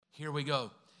Here we go.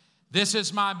 This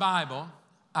is my Bible.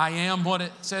 I am what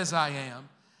it says I am.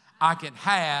 I can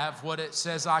have what it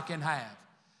says I can have.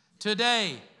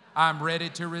 Today, I'm ready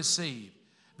to receive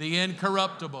the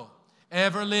incorruptible,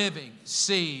 ever-living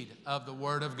seed of the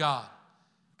Word of God.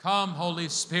 Come, Holy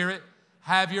Spirit,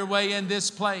 have your way in this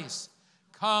place.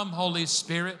 Come, Holy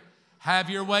Spirit, have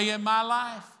your way in my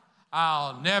life.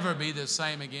 I'll never be the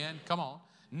same again. Come on.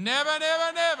 Never,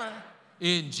 never, never.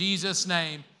 In Jesus'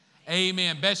 name,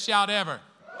 amen. Best shout ever.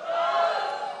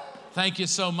 Thank you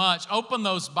so much. Open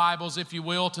those Bibles, if you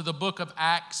will, to the book of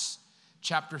Acts,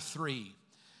 chapter 3.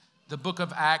 The book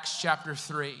of Acts, chapter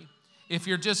 3. If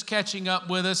you're just catching up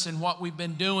with us in what we've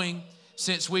been doing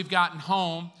since we've gotten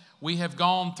home, we have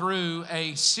gone through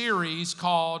a series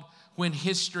called When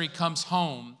History Comes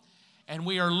Home. And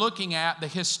we are looking at the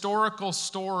historical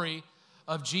story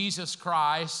of Jesus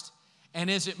Christ. And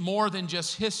is it more than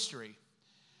just history?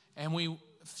 And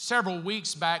several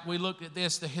weeks back, we looked at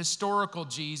this, the historical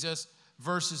Jesus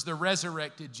versus the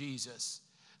resurrected Jesus.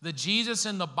 The Jesus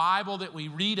in the Bible that we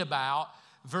read about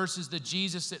versus the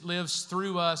Jesus that lives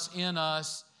through us, in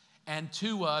us, and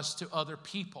to us, to other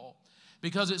people.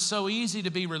 Because it's so easy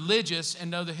to be religious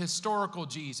and know the historical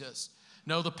Jesus,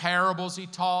 know the parables he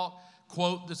taught,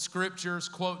 quote the scriptures,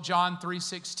 quote John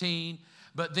 3:16,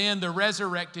 but then the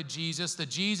resurrected Jesus, the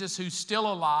Jesus who's still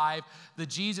alive, the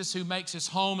Jesus who makes his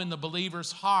home in the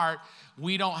believer's heart,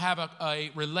 we don't have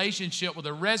a relationship with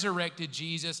a resurrected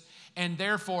Jesus, and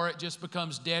therefore it just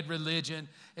becomes dead religion.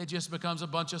 It just becomes a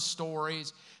bunch of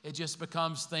stories. It just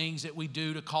becomes things that we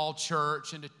do to call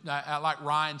church and to, like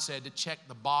Ryan said, to check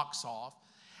the box off.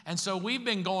 And so we've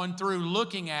been going through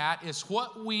looking at is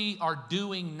what we are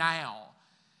doing now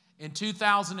in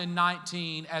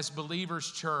 2019 as Believers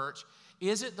Church.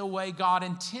 Is it the way God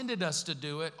intended us to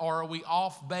do it, or are we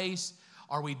off base?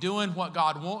 Are we doing what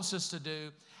God wants us to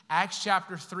do? Acts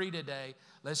chapter 3 today.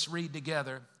 Let's read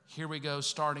together. Here we go,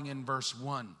 starting in verse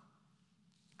 1.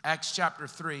 Acts chapter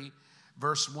 3,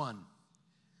 verse 1.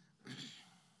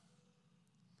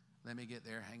 Let me get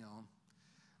there. Hang on.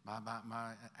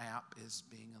 My app is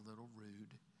being a little rude.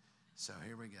 So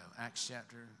here we go. Acts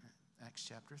chapter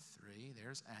 3.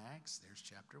 There's Acts. There's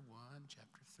chapter 1,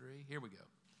 chapter 3. Here we go.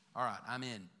 All right, I'm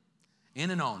in.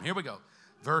 In and on. Here we go.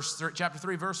 Chapter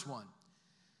 3, verse 1.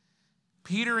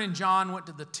 Peter and John went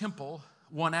to the temple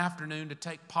one afternoon to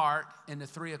take part in the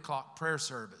 3 o'clock prayer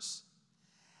service.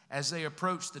 As they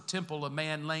approached the temple, a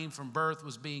man lame from birth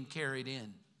was being carried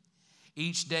in.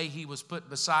 Each day he was put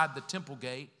beside the temple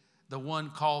gate, the one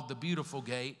called the Beautiful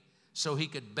Gate, so he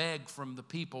could beg from the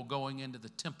people going into the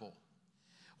temple.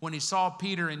 When he saw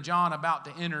Peter and John about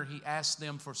to enter, he asked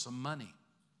them for some money.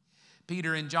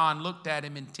 Peter and John looked at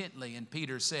him intently, and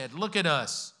Peter said, "Look at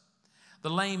us." The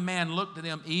lame man looked at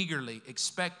them eagerly,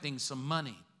 expecting some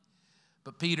money.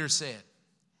 But Peter said,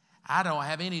 "I don't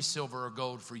have any silver or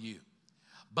gold for you,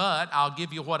 but I'll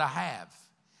give you what I have.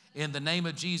 In the name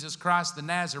of Jesus Christ the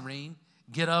Nazarene,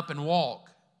 get up and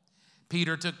walk."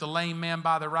 Peter took the lame man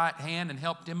by the right hand and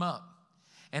helped him up.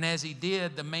 And as he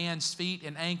did, the man's feet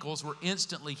and ankles were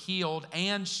instantly healed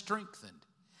and strengthened.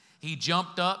 He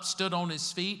jumped up, stood on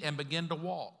his feet, and began to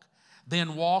walk.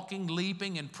 Then walking,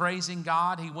 leaping, and praising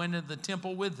God, he went into the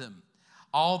temple with them.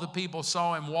 All the people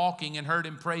saw him walking and heard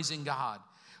him praising God.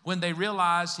 When they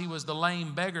realized he was the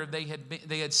lame beggar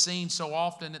they had seen so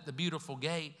often at the Beautiful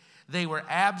Gate, they were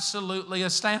absolutely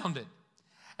astounded.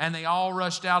 And they all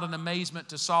rushed out in amazement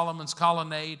to Solomon's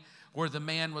colonnade, where the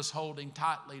man was holding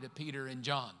tightly to Peter and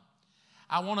John.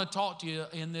 I want to talk to you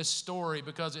in this story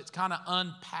because it kind of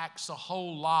unpacks a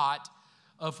whole lot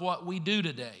of what we do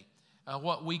today,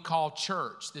 what we call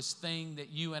church, this thing that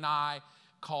you and I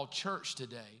call church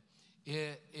today.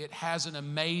 It has an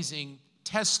amazing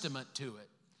testament to it.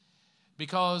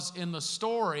 Because in the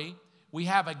story, we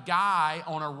have a guy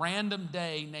on a random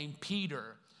day named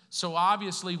Peter. So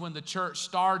obviously when the church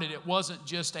started, it wasn't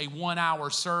just a 1-hour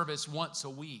service once a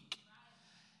week.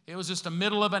 It was just the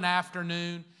middle of an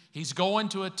afternoon. He's going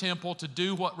to a temple to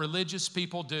do what religious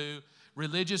people do.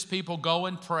 Religious people go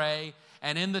and pray.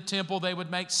 And in the temple, they would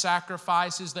make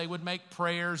sacrifices. They would make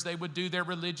prayers. They would do their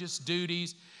religious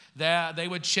duties. They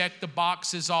would check the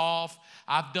boxes off.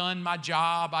 I've done my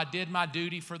job. I did my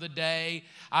duty for the day.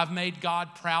 I've made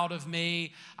God proud of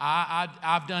me.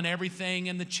 I've done everything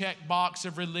in the check box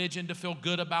of religion to feel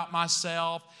good about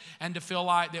myself and to feel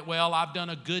like that, well, I've done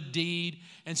a good deed,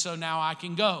 and so now I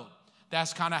can go.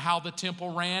 That's kind of how the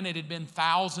temple ran. It had been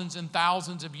thousands and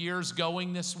thousands of years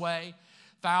going this way.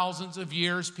 Thousands of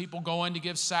years, people going to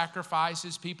give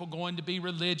sacrifices, people going to be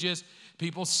religious,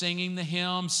 people singing the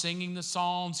hymns, singing the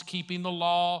psalms, keeping the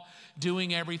law,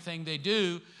 doing everything they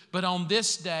do. But on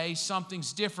this day,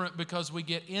 something's different because we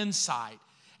get insight.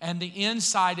 And the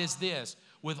insight is this: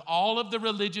 with all of the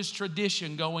religious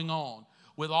tradition going on,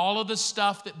 with all of the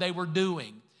stuff that they were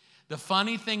doing, the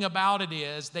funny thing about it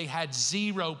is they had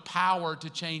zero power to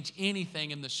change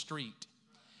anything in the street.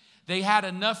 They had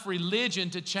enough religion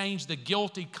to change the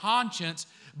guilty conscience,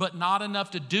 but not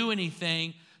enough to do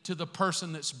anything to the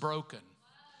person that's broken.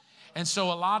 And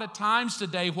so a lot of times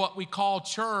today, what we call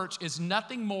church is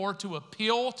nothing more to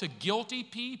appeal to guilty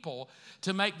people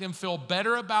to make them feel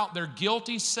better about their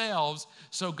guilty selves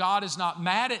so God is not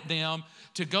mad at them,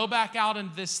 to go back out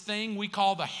into this thing we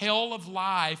call the hell of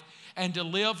life and to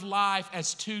live life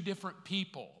as two different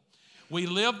people. We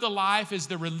live the life as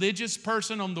the religious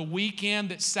person on the weekend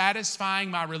that's satisfying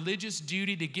my religious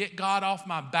duty to get God off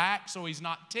my back so He's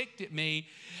not ticked at me,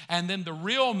 and then the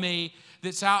real me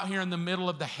that's out here in the middle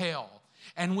of the hell.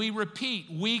 And we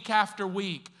repeat week after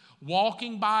week,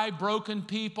 walking by broken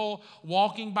people,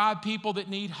 walking by people that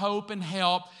need hope and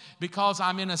help, because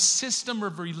I'm in a system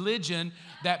of religion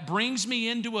that brings me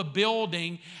into a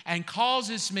building and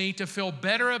causes me to feel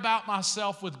better about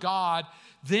myself with God,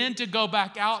 then to go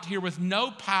back out here with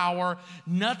no power,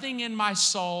 nothing in my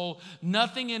soul,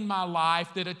 nothing in my life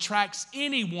that attracts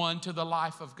anyone to the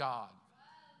life of God.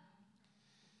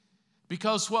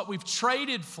 Because what we've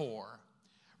traded for,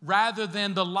 rather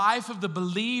than the life of the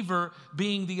believer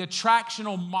being the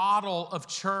attractional model of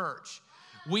church,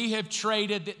 we have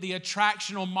traded that the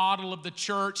attractional model of the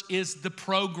church is the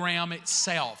program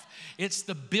itself. It's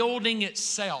the building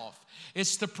itself.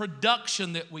 It's the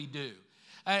production that we do.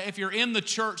 If you're in the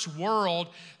church world,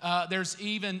 there's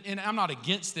even, and I'm not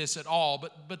against this at all,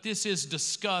 but this is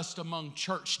discussed among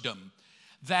churchdom,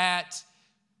 that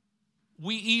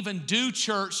we even do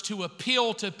church to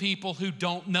appeal to people who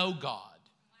don't know God.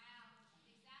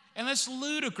 And that's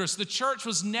ludicrous. The church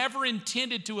was never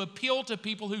intended to appeal to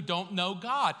people who don't know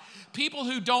God. People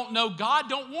who don't know God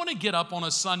don't want to get up on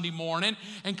a Sunday morning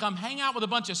and come hang out with a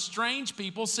bunch of strange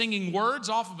people singing words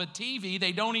off of a TV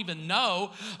they don't even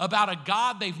know about a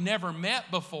God they've never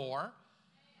met before.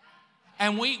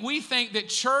 And we think that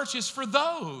church is for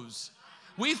those.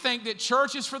 We think that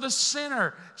church is for the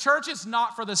sinner. Church is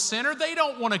not for the sinner. They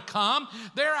don't want to come.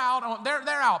 They're out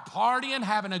partying,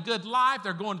 having a good life.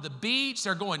 They're going to the beach.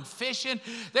 They're going fishing.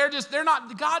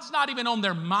 God's not even on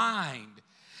their mind.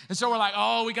 And so we're like,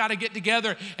 oh, we got to get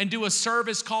together and do a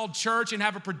service called church and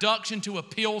have a production to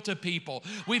appeal to people.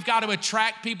 We've got to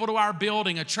attract people to our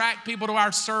building, attract people to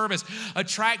our service,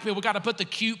 attract people. We've got to put the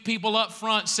cute people up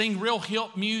front, sing real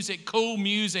hip music, cool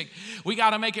music. We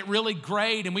got to make it really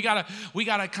great, and we got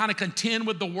to kind of contend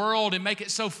with the world and make it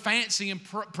so fancy and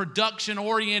production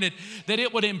oriented that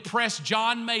it would impress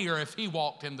John Mayer if he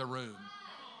walked in the room.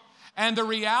 And the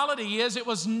reality is, it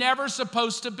was never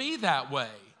supposed to be that way.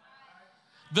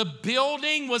 The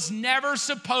building was never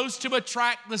supposed to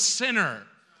attract the sinner.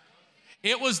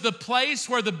 It was the place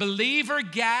where the believer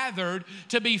gathered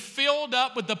to be filled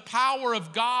up with the power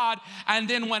of God. And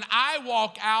then when I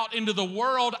walk out into the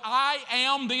world, I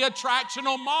am the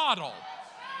attractional model.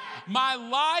 My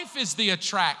life is the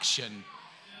attraction.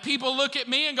 People look at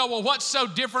me and go, well, what's so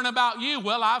different about you?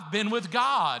 Well, I've been with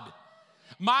God.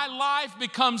 My life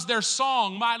becomes their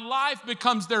song. My life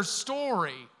becomes their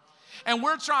story. And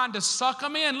we're trying to suck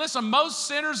them in. Listen, most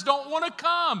sinners don't want to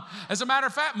come. As a matter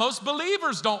of fact, most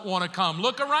believers don't want to come.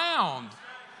 Look around.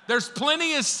 There's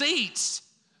plenty of seats.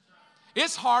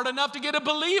 It's hard enough to get a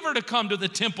believer to come to the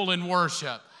temple and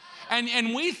worship.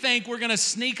 And we think we're going to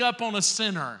sneak up on a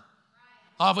sinner.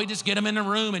 Oh, if we just get them in the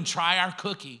room and try our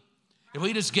cookie. If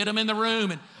we just get them in the room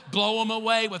and blow them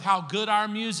away with how good our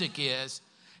music is.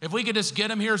 If we could just get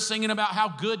them here singing about how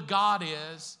good God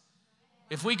is.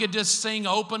 If we could just sing,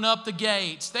 open up the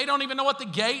gates. They don't even know what the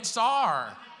gates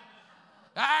are.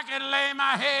 I can lay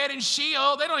my head in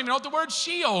Sheol. They don't even know what the word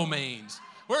Sheol means.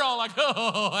 We're all like,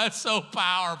 oh, that's so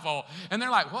powerful. And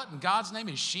they're like, what in God's name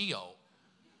is Sheol?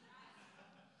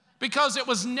 Because it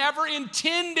was never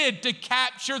intended to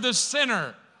capture the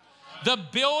sinner. The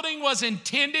building was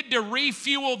intended to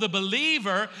refuel the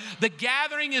believer. The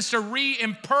gathering is to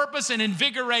re-purpose and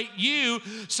invigorate you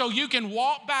so you can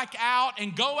walk back out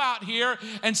and go out here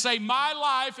and say, my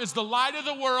life is the light of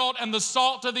the world and the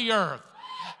salt of the earth.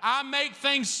 I make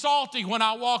things salty when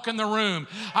I walk in the room.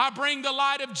 I bring the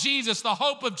light of Jesus, the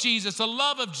hope of Jesus, the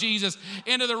love of Jesus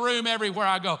into the room everywhere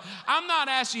I go. I'm not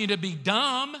asking you to be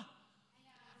dumb.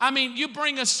 I mean, you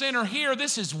bring a sinner here,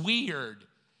 this is weird.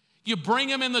 You bring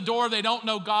them in the door, they don't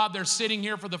know God, they're sitting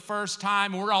here for the first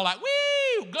time, and we're all like,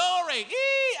 woo, glory,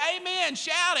 amen,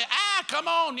 shout it, come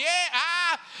on, yeah,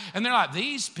 And they're like,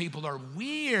 these people are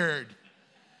weird.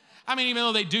 I mean, even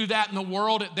though they do that in the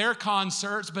world at their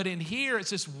concerts, but in here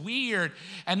it's just weird.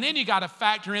 And then you got to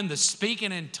factor in the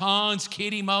speaking in tongues,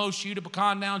 kitty mo, shoot a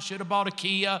pecan down, should have bought a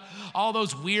Kia, all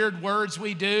those weird words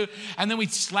we do. And then we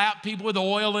slap people with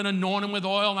oil and anoint them with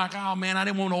oil. Like, oh man, I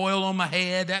didn't want oil on my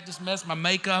head. That just messed my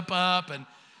makeup up. And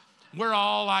we're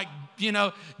all like,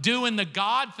 doing the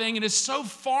God thing, and it's so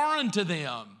foreign to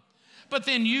them. But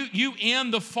then you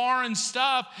end the foreign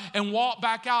stuff and walk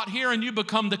back out here and you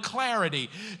become the clarity.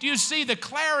 Do you see, the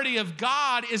clarity of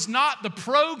God is not the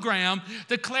program.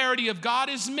 The clarity of God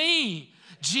is me.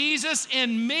 Jesus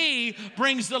in me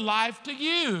brings the life to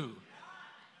you.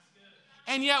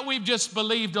 And yet we've just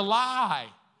believed a lie.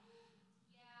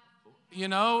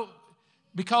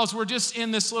 Because we're just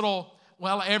in this little,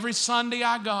 well, every Sunday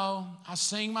I go, I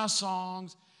sing my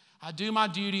songs, I do my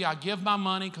duty, I give my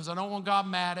money because I don't want God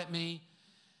mad at me.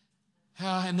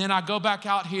 And then I go back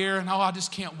out here and, I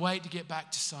just can't wait to get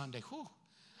back to Sunday. Whew.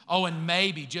 Oh, and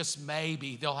maybe, just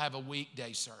maybe, they'll have a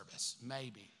weekday service.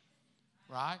 Maybe,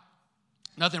 right?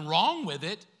 Nothing wrong with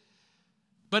it.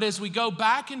 But as we go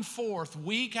back and forth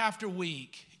week after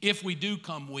week, if we do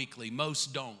come weekly,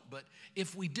 most don't, but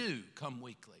if we do come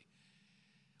weekly,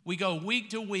 we go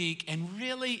week to week, and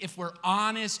really, if we're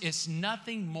honest, it's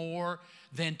nothing more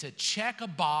than to check a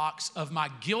box of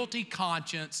my guilty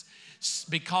conscience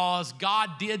because God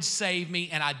did save me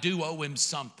and I do owe him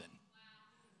something.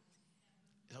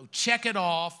 So check it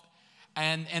off,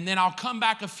 and then I'll come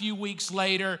back a few weeks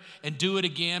later and do it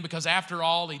again, because after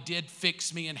all, he did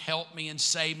fix me and help me and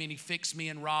save me, and he fixed me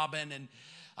and Robin, and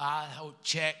I'll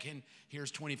check, and here's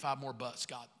 25 more bucks,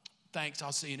 God. Thanks,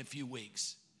 I'll see you in a few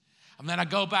weeks. And then I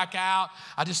go back out,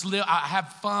 I just live, I have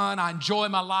fun, I enjoy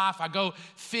my life, I go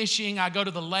fishing, I go to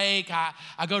the lake, I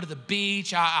go to the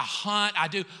beach, I hunt,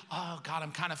 oh God,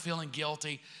 I'm kind of feeling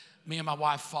guilty. Me and my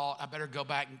wife fought, I better go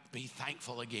back and be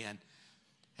thankful again.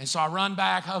 And so I run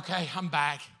back, okay, I'm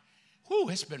back. Whew,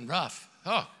 it's been rough.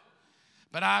 Oh,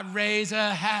 but I raise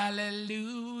a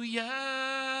hallelujah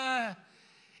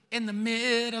in the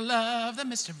middle of the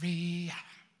mystery.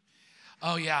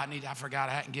 Oh yeah, I forgot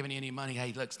I hadn't given you any money.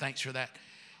 Hey, look, thanks for that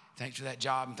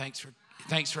job, and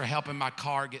thanks for helping my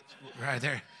car get right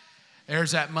there.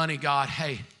 There's that money, God.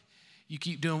 Hey, you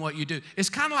keep doing what you do.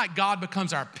 It's kind of like God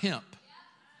becomes our pimp,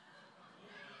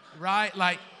 right?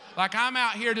 Like I'm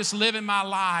out here just living my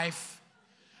life.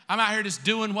 I'm out here just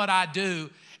doing what I do,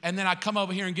 and then I come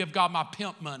over here and give God my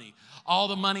pimp money. All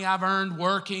the money I've earned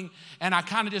working, and I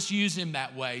kind of just use him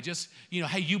that way. Just,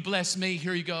 hey, you bless me,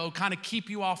 here you go. Kind of keep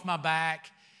you off my back,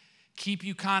 keep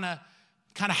you kind of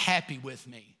happy with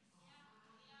me.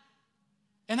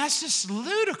 And that's just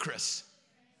ludicrous.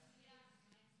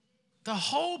 The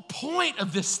whole point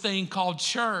of this thing called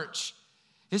church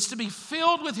is to be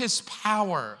filled with his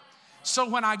power. So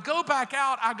when I go back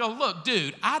out, I go, look,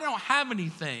 dude, I don't have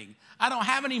anything. I don't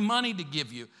have any money to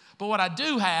give you. But what I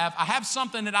do have, I have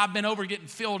something that I've been over getting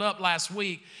filled up last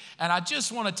week. And I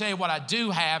just want to tell you what I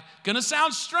do have. Going to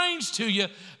sound strange to you,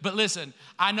 but listen,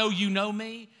 I know you know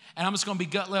me, and I'm just going to be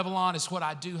gut level honest. What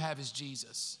I do have is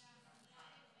Jesus.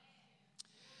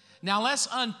 Now let's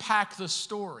unpack the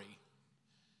story.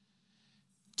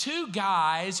 Two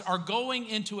guys are going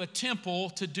into a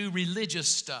temple to do religious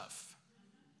stuff.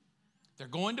 They're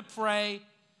going to pray.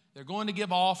 They're going to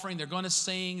give offering, they're going to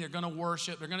sing, they're going to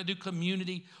worship, they're going to do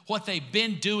community, what they've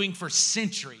been doing for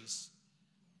centuries.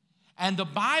 And the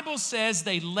Bible says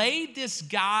they laid this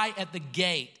guy at the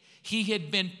gate. He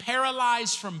had been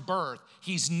paralyzed from birth.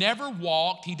 He's never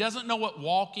walked. He doesn't know what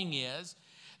walking is.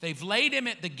 They've laid him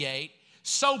at the gate.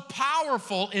 So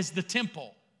powerful is the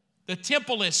temple. The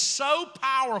temple is so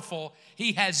powerful,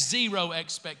 he has zero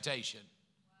expectation.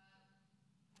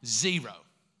 Zero.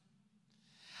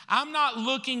 I'm not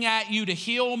looking at you to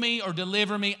heal me or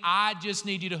deliver me. I just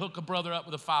need you to hook a brother up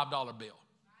with a $5 bill.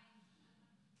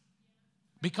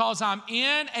 Because I'm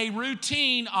in a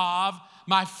routine of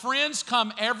my friends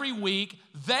come every week.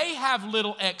 They have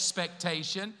little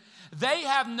expectation. They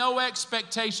have no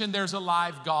expectation there's a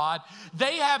live God.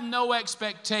 They have no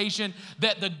expectation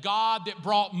that the God that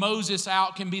brought Moses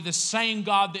out can be the same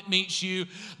God that meets you.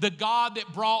 The God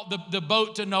that brought the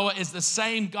boat to Noah is the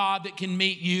same God that can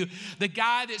meet you. The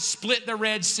guy that split the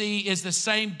Red Sea is the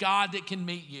same God that can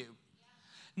meet you.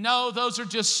 No, those are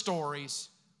just stories.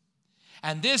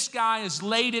 And this guy is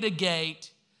laid at a gate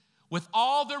with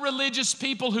all the religious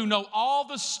people who know all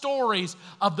the stories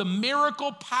of the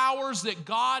miracle powers that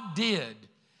God did.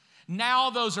 Now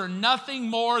those are nothing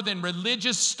more than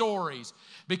religious stories,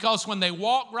 because when they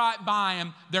walk right by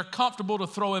him, they're comfortable to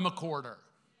throw him a quarter.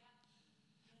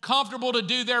 Comfortable to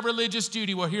do their religious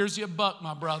duty. Well, here's your buck,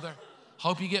 my brother.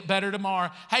 Hope you get better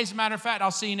tomorrow. Hey, as a matter of fact,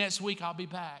 I'll see you next week. I'll be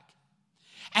back.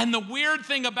 And the weird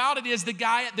thing about it is the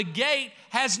guy at the gate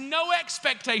has no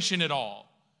expectation at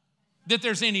all that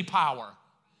there's any power.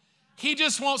 He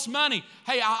just wants money.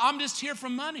 Hey, I'm just here for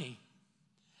money.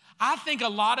 I think a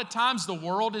lot of times the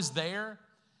world is there.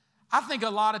 I think a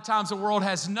lot of times the world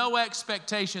has no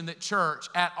expectation that church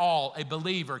at all, a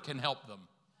believer, can help them.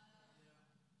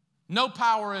 No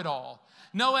power at all.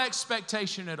 No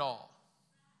expectation at all.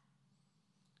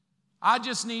 I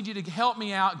just need you to help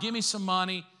me out, give me some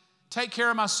money, take care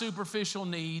of my superficial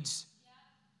needs.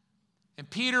 And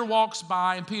Peter walks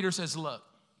by and Peter says, look,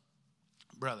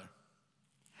 brother.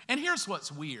 And here's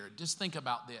what's weird. Just think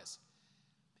about this.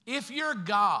 If you're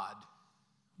God,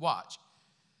 watch.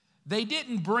 They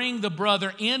didn't bring the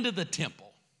brother into the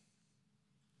temple.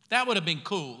 That would have been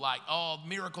cool. Like, oh,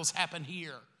 miracles happen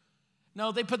here.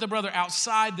 No, they put the brother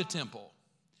outside the temple.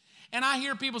 And I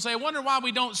hear people say, I wonder why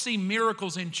we don't see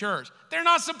miracles in church. They're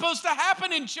not supposed to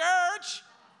happen in church.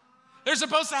 They're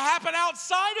supposed to happen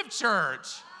outside of church.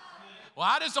 Well,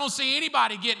 I just don't see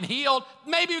anybody getting healed.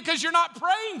 Maybe because you're not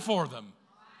praying for them.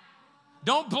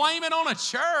 Don't blame it on a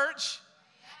church.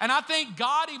 And I think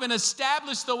God even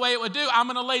established the way it would do. I'm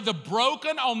going to lay the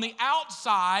broken on the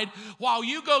outside while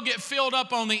you go get filled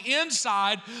up on the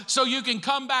inside so you can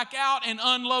come back out and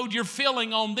unload your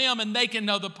filling on them and they can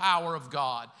know the power of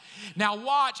God. Now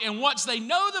watch, and once they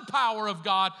know the power of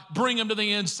God, bring them to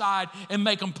the inside and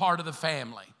make them part of the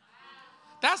family.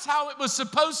 That's how it was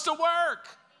supposed to work.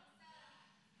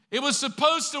 It was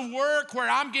supposed to work where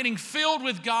I'm getting filled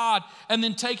with God and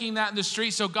then taking that in the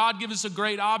street. So God gives us a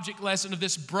great object lesson of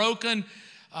this broken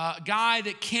guy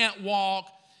that can't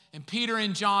walk, and Peter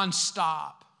and John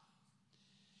stop.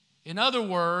 In other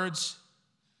words,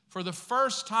 for the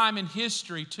first time in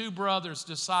history, two brothers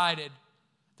decided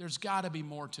there's got to be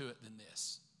more to it than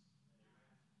this.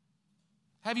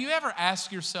 Have you ever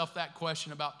asked yourself that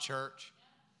question about church?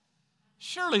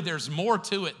 Surely there's more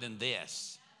to it than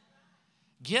this.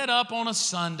 Get up on a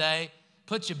Sunday,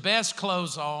 put your best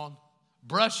clothes on,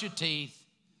 brush your teeth,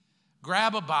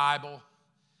 grab a Bible,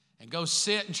 and go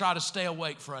sit and try to stay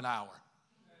awake for an hour.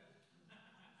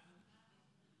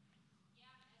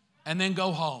 And then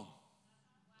go home.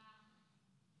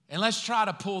 And let's try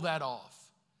to pull that off.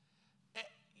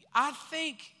 I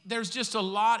think there's just a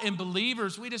lot in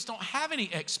believers, we just don't have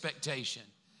any expectation.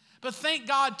 But thank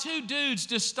God, two dudes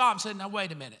just stopped and said, now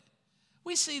wait a minute.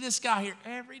 We see this guy here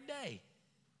every day.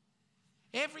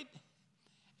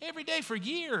 Every day for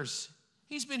years.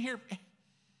 He's been here.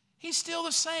 He's still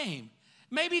the same.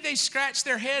 Maybe they scratched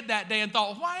their head that day and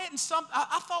thought, why isn't some,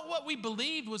 I thought what we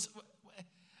believed was,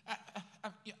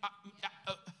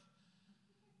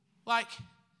 like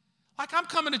I'm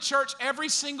coming to church every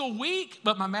single week,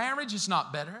 but my marriage is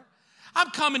not better. I'm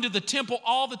coming to the temple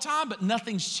all the time, but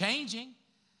nothing's changing.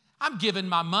 I'm giving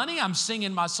my money. I'm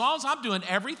singing my songs. I'm doing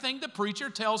everything the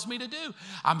preacher tells me to do.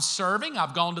 I'm serving.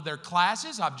 I've gone to their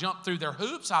classes. I've jumped through their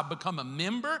hoops. I've become a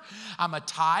member. I'm a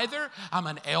tither. I'm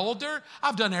an elder.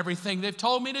 I've done everything they've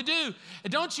told me to do.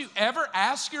 And don't you ever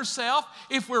ask yourself,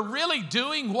 if we're really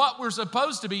doing what we're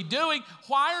supposed to be doing,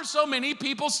 why are so many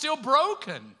people still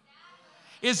broken?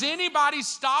 Is anybody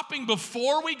stopping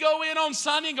before we go in on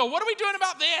Sunday and go, what are we doing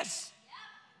about this?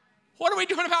 What are we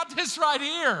doing about this right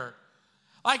here?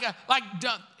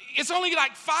 It's only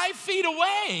like 5 feet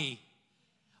away.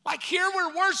 Like here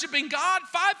we're worshiping God.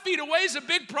 5 feet away is a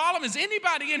big problem. Is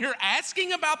anybody in here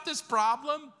asking about this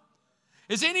problem?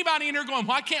 Is anybody in here going,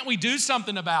 why can't we do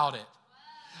something about it?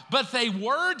 But they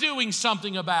were doing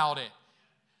something about it.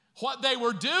 What they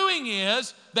were doing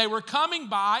is they were coming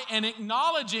by and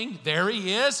acknowledging, there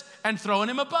he is, and throwing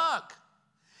him a buck.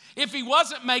 If he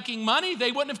wasn't making money,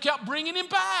 they wouldn't have kept bringing him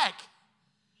back.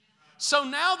 So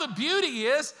now the beauty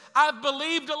is, I've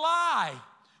believed a lie.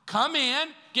 Come in,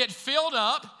 get filled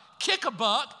up, kick a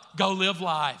buck, go live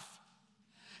life.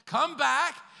 Come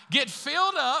back, get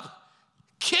filled up,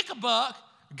 kick a buck,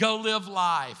 go live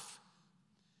life.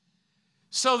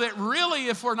 So that really,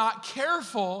 if we're not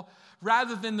careful,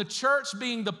 rather than the church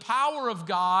being the power of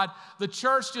God, the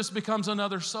church just becomes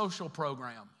another social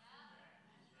program.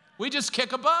 We just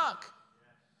kick a buck.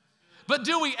 But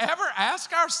do we ever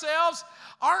ask ourselves,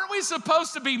 aren't we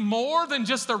supposed to be more than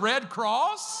just the Red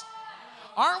Cross?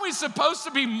 Aren't we supposed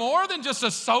to be more than just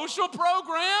a social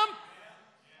program?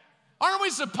 Aren't we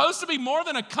supposed to be more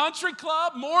than a country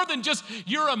club? More than just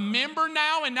you're a member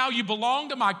now and now you belong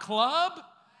to my club?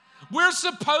 We're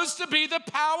supposed to be the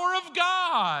power of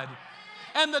God.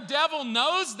 And the devil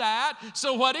knows that,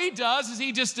 so what he does is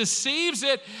he just deceives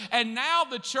it, and now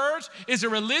the church is a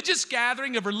religious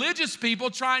gathering of religious people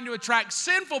trying to attract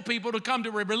sinful people to come to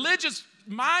a religious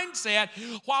mindset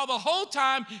while the whole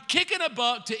time kicking a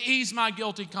buck to ease my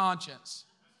guilty conscience.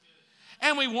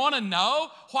 And we want to know,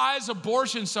 why is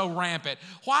abortion so rampant?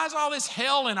 Why is all this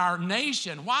hell in our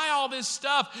nation? Why all this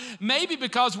stuff? Maybe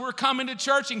because we're coming to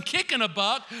church and kicking a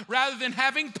buck rather than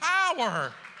having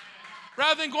power.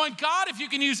 Rather than going, God, if you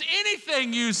can use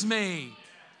anything, use me.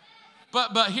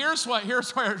 But here's where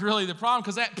it's really the problem,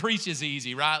 because that preaches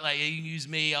easy, right? Like, you can use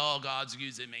me, oh, God's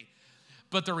using me.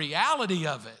 But the reality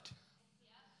of it,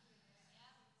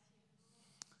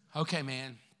 okay,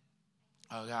 man,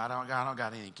 oh, God, I don't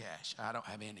got any cash. I don't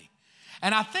have any.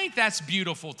 And I think that's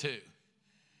beautiful too.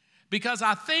 Because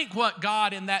I think what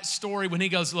God in that story, when he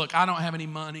goes, look, I don't have any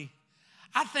money,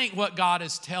 I think what God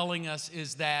is telling us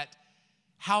is that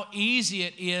how easy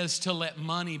it is to let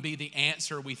money be the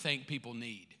answer we think people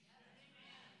need.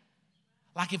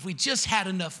 Like, if we just had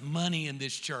enough money in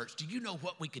this church, do you know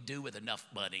what we could do with enough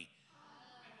money?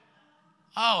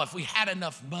 Oh, if we had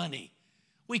enough money,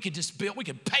 we could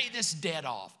pay this debt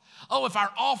off. Oh, if our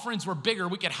offerings were bigger,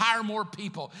 we could hire more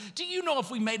people. Do you know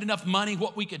if we made enough money,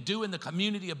 what we could do in the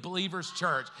community of Believers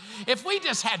Church? If we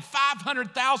just had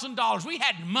 $500,000, we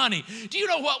had money. Do you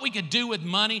know what we could do with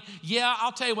money? Yeah,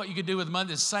 I'll tell you what you could do with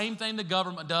money. The same thing the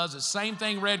government does, the same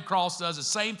thing Red Cross does, the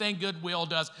same thing Goodwill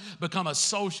does, become a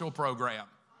social program.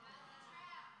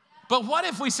 But what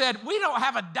if we said, we don't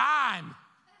have a dime,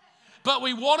 but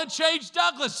we want to change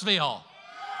Douglasville?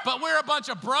 But we're a bunch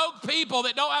of broke people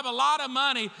that don't have a lot of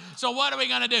money, so what are we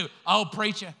going to do? Oh,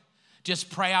 preacher, just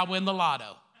pray I win the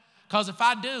lotto. Because if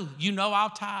I do, you know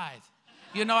I'll tithe.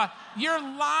 You know, you're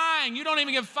lying. You don't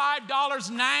even give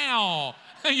 $5 now.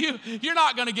 You're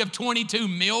not going to give $22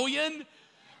 million,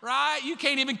 right? You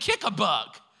can't even kick a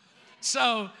buck.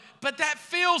 So, but that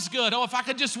feels good. Oh, if I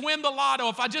could just win the lotto,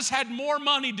 if I just had more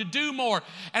money to do more.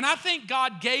 And I think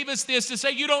God gave us this to say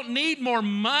you don't need more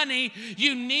money.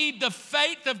 You need the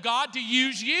faith of God to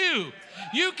use you.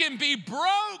 You can be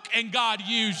broke and God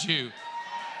use you.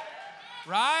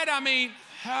 Right? I mean,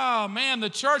 oh man,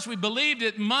 the church, we believed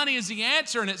that money is the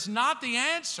answer, and it's not the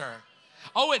answer.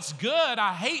 Oh, it's good.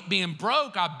 I hate being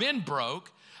broke. I've been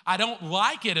broke. I don't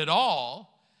like it at all.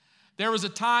 There was a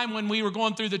time when we were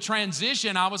going through the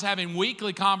transition, I was having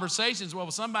weekly conversations.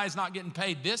 Well, somebody's not getting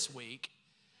paid this week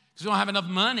because we don't have enough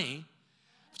money.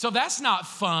 So that's not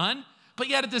fun. But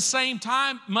yet at the same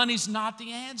time, money's not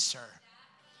the answer.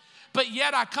 But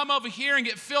yet I come over here and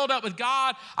get filled up with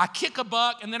God. I kick a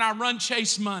buck and then I run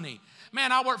chase money.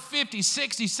 Man, I work 50,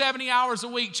 60, 70 hours a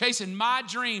week chasing my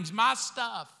dreams, my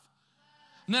stuff.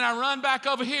 And then I run back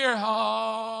over here.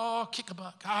 Oh, kick a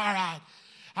buck. All right.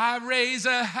 I raise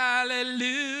a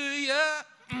hallelujah.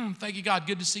 Thank you, God.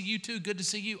 Good to see you too. Good to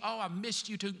see you. Oh, I missed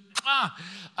you too.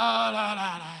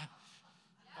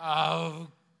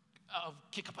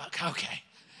 Kick a buck. Okay.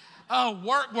 Oh,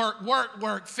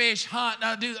 work, fish, hunt,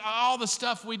 do all the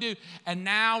stuff we do. And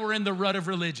now we're in the rut of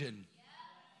religion.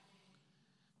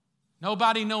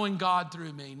 Nobody knowing God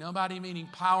through me. Nobody meaning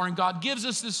power. And God gives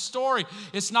us this story.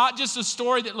 It's not just a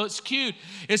story that looks cute.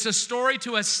 It's a story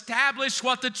to establish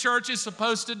what the church is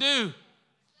supposed to do.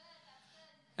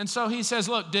 And so he says,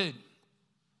 look, dude,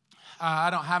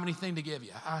 I don't have anything to give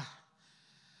you.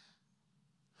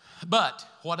 But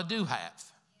what I do have.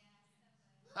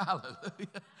 Hallelujah.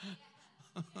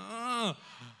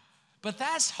 But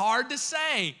that's hard to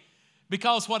say,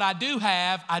 because what I do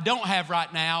have, I don't have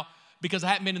right now, because I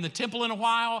haven't been in the temple in a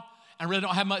while and really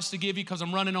don't have much to give you because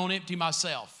I'm running on empty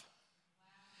myself.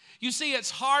 You see,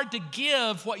 it's hard to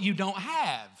give what you don't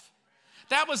have.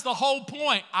 That was the whole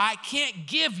point. I can't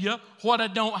give you what I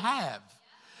don't have.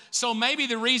 So maybe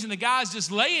the reason the guy's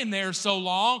just laying there so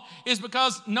long is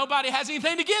because nobody has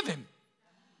anything to give him.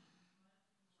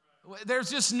 There's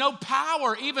just no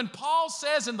power. Even Paul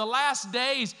says in the last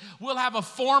days, we'll have a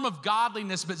form of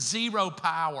godliness, but zero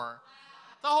power.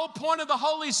 The whole point of the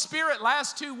Holy Spirit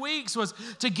last 2 weeks was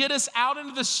to get us out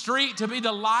into the street to be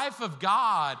the life of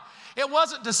God. It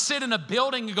wasn't to sit in a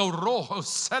building and go, I'm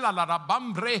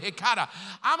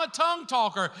a tongue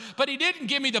talker, but he didn't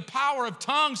give me the power of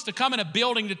tongues to come in a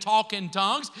building to talk in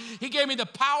tongues. He gave me the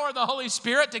power of the Holy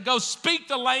Spirit to go speak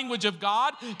the language of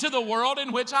God to the world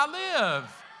in which I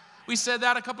live. We said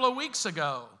that a couple of weeks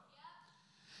ago.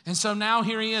 And so now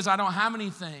here he is. I don't have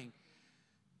anything.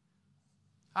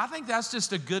 I think that's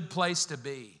just a good place to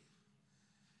be.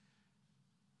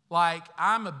 Like,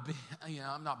 I'm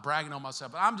not bragging on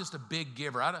myself, but I'm just a big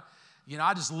giver. I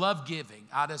just love giving.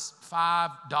 I just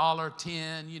 $5,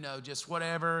 $10, just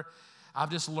whatever. I've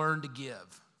just learned to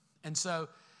give. And so,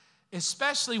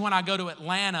 especially when I go to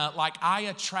Atlanta, like, I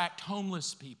attract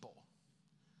homeless people.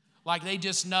 Like, they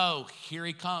just know, here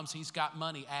he comes, he's got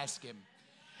money, ask him.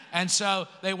 And so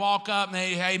they walk up and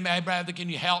hey, brother, can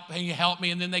you help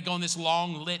me? And then they go on this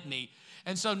long litany.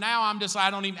 And so now I'm just,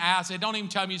 I don't even ask. They don't even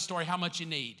tell me the story, how much you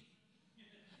need.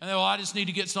 And they, well, I just need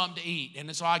to get something to eat.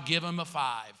 And so I give them a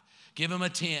 5, give them a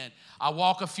 10. I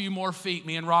walk a few more feet.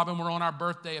 Me and Robin were on our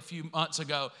birthday a few months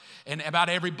ago. And about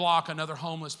every block, another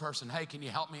homeless person. Hey, can you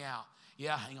help me out?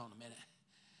 Yeah, hang on a minute.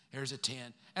 Here's a 10.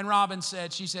 And Robin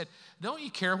said, she said, don't you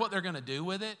care what they're going to do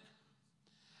with it?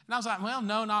 And I was like, well,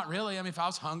 no, not really. I mean, if I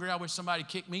was hungry, I wish somebody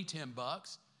kicked me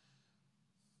 $10.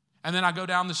 And then I go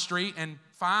down the street, and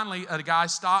finally a guy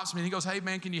stops me, and he goes, hey,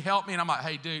 man, can you help me? And I'm like,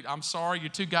 hey, dude, I'm sorry. Your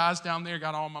 2 guys down there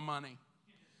got all my money.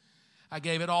 I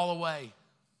gave it all away.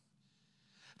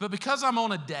 But because I'm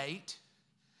on a date,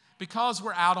 because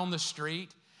we're out on the street,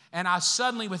 and I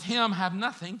suddenly with him have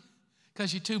nothing,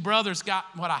 because your 2 brothers got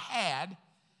what I had,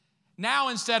 now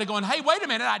instead of going, hey, wait a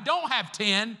minute, I don't have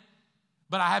 10,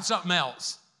 but I have something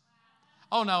else.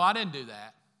 Oh, no, I didn't do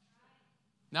that.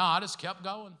 No, I just kept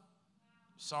going.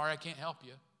 Sorry, I can't help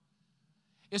you.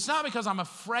 It's not because I'm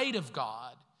afraid of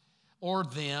God or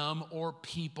them or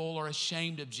people or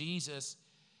ashamed of Jesus.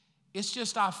 It's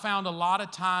just I found a lot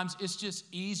of times it's just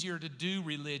easier to do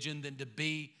religion than to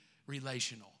be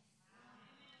relational.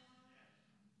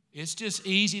 It's just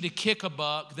easy to kick a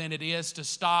buck than it is to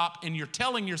stop, and you're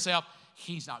telling yourself,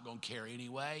 he's not going to care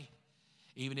anyway.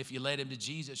 Even if you led him to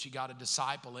Jesus, you got to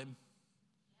disciple him.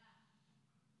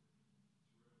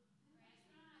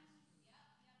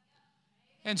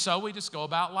 And so we just go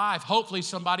about life. Hopefully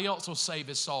somebody else will save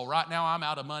his soul. Right now I'm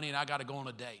out of money and I got to go on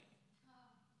a date.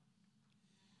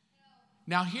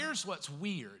 Now here's what's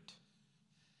weird.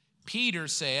 Peter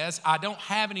says, I don't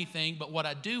have anything, but what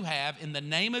I do have, in the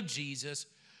name of Jesus,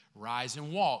 rise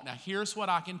and walk. Now here's what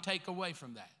I can take away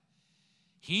from that.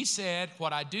 He said,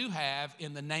 what I do have,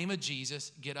 in the name of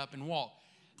Jesus, get up and walk.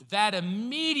 That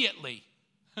immediately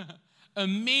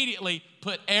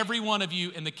put every one of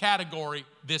you in the category,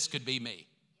 this could be me.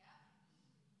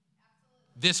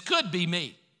 This could be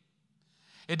me.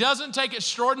 It doesn't take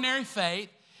extraordinary faith.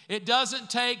 It doesn't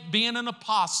take being an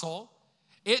apostle.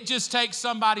 It just takes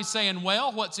somebody saying,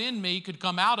 well, what's in me could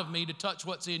come out of me to touch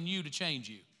what's in you to change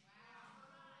you.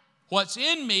 What's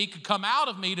in me could come out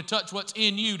of me to touch what's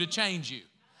in you to change you.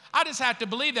 I just have to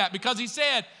believe that, because he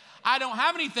said, I don't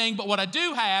have anything, but what I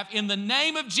do have, in the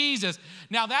name of Jesus.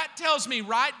 Now that tells me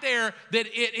right there that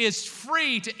it is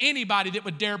free to anybody that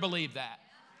would dare believe that.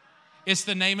 It's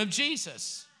the name of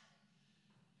Jesus.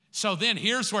 So then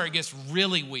here's where it gets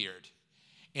really weird.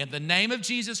 In the name of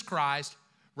Jesus Christ,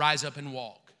 rise up and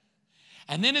walk.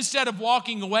 And then instead of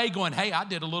walking away going, hey, I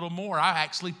did a little more. I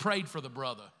actually prayed for the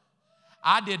brother.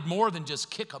 I did more than just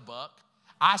kick a buck.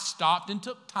 I stopped and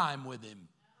took time with him.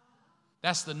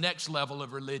 That's the next level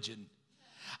of religion.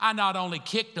 I not only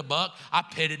kicked a buck, I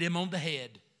patted him on the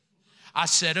head. I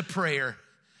said a prayer.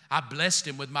 I blessed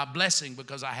him with my blessing,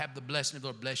 because I have the blessing of the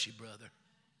Lord. Bless you, brother.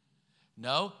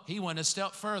 No, he went a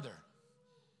step further.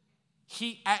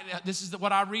 This is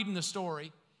what I read in the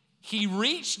story. He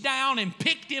reached down and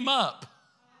picked him up.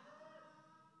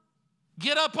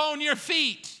 Get up on your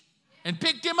feet, and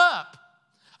picked him up.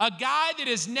 A guy that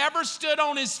has never stood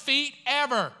on his feet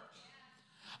ever.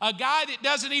 A guy that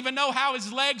doesn't even know how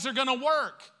his legs are going to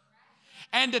work.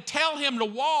 And to tell him to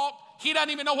walk, he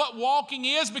doesn't even know what walking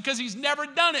is, because he's never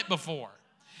done it before.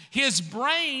 His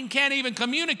brain can't even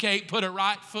communicate, put a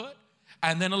right foot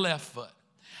and then a left foot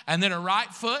and then a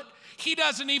right foot. He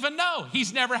doesn't even know.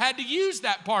 He's never had to use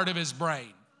that part of his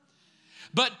brain.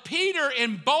 But Peter,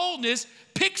 in boldness,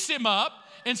 picks him up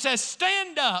and says,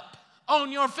 stand up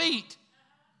on your feet.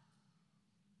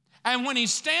 And when he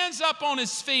stands up on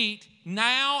his feet,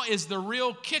 now is the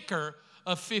real kicker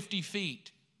of 50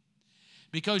 feet.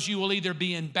 Because you will either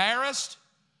be embarrassed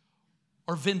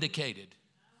or vindicated.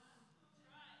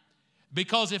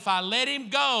 Because if I let him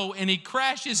go and he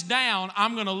crashes down,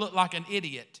 I'm going to look like an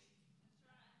idiot.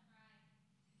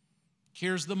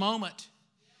 Here's the moment.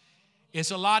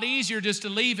 It's a lot easier just to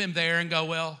leave him there and go,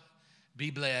 well,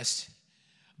 be blessed.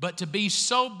 But to be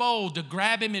so bold to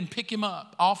grab him and pick him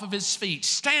up off of his feet,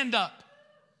 stand up.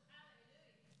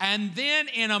 And then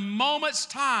in a moment's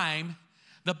time,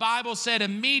 the Bible said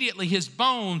immediately his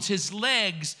bones, his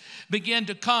legs began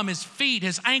to come, his feet,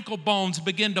 his ankle bones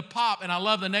begin to pop. And I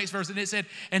love the next verse. And it said,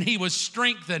 and he was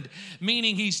strengthened,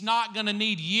 meaning he's not going to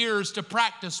need years to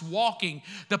practice walking.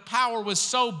 The power was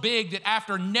so big that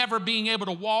after never being able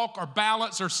to walk or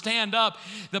balance or stand up,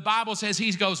 the Bible says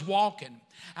he goes walking.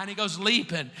 And he goes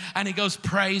leaping, and he goes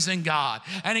praising God.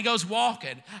 And he goes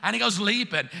walking, and he goes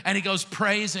leaping, and he goes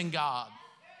praising God.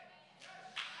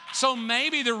 So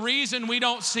maybe the reason we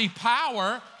don't see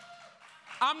power,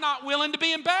 I'm not willing to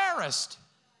be embarrassed.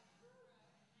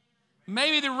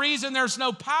 Maybe the reason there's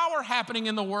no power happening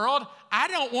in the world, I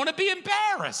don't want to be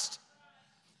embarrassed.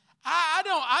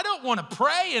 I don't want to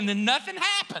pray and then nothing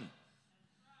happen.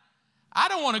 I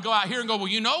don't want to go out here and go,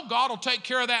 well, God will take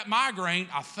care of that migraine,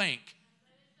 I think.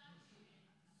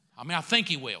 I think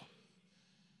he will.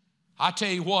 I tell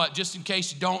you what, just in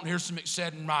case you don't, here's some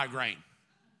Excedrin migraine.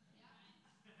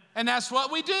 And that's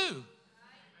what we do.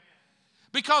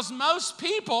 Because most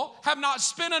people have not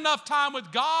spent enough time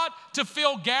with God to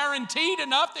feel guaranteed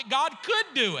enough that God could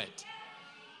do it.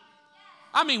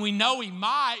 We know he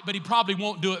might, but he probably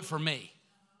won't do it for me.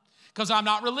 Because I'm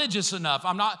not religious enough.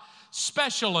 I'm not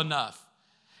special enough.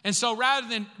 And so rather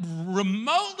than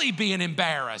remotely being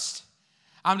embarrassed,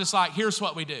 I'm just like, here's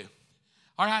what we do.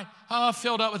 All right,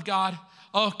 filled up with God.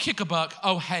 Oh, kick a buck.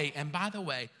 Oh, hey, and by the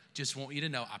way, just want you to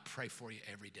know I pray for you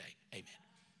every day. Amen.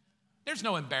 There's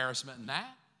no embarrassment in that.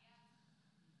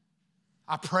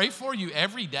 I pray for you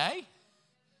every day.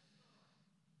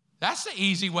 That's the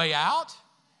easy way out.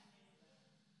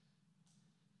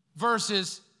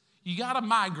 Versus, you got a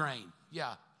migraine.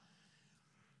 Yeah.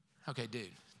 Okay, dude,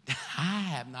 I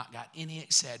have not got any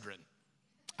Excedrin.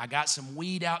 I got some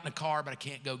weed out in the car, but I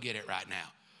can't go get it right now.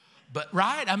 But,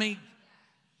 right?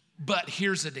 But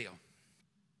here's the deal.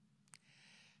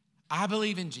 I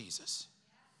believe in Jesus.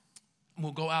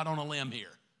 We'll go out on a limb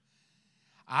here.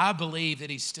 I believe that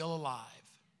he's still alive.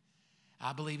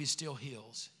 I believe he still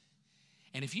heals.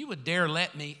 And if you would dare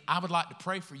let me, I would like to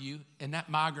pray for you, and that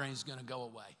migraine is going to go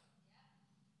away.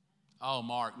 Oh,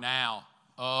 Mark, now.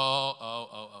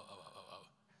 Oh.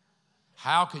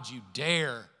 How could you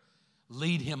dare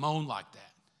lead him on like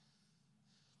that?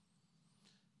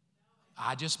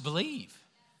 I just believe.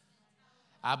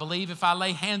 I believe if I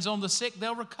lay hands on the sick,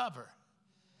 they'll recover.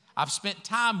 I've spent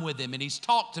time with him, and he's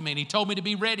talked to me, and he told me to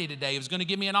be ready today. He was going to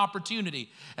give me an opportunity,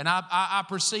 and I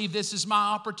perceive this is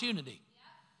my opportunity.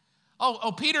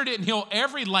 Oh, Peter didn't heal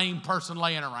every lame person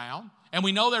laying around, and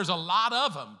we know there's a lot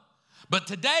of them. But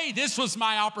today, this was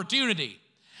my opportunity.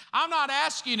 I'm not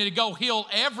asking you to go heal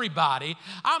everybody.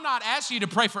 I'm not asking you to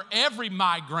pray for every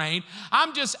migraine.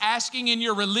 I'm just asking in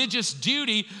your religious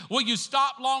duty, will you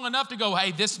stop long enough to go,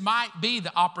 hey, this might be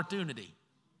the opportunity.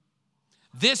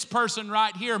 This person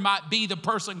right here might be the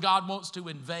person God wants to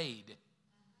invade.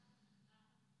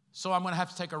 So I'm going to have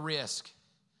to take a risk.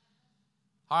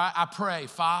 All right, I pray,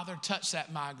 Father, touch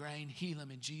that migraine, heal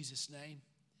him in Jesus' name.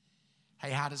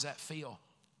 Hey, how does that feel?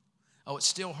 Oh, it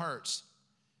still hurts.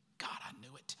 God, I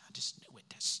knew it. I just knew it.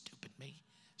 That's stupid me.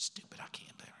 Stupid, I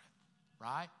can't bear it.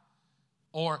 Right?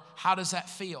 Or how does that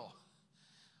feel?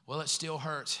 Well, it still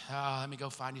hurts. Let me go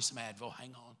find you some Advil.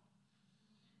 Hang on.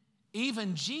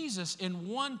 Even Jesus, in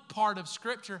one part of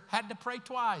Scripture, had to pray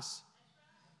twice.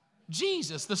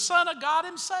 Jesus, the Son of God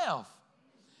himself.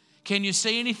 Can you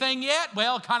see anything yet?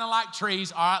 Well, kind of like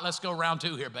trees. All right, let's go round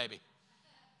two here, baby.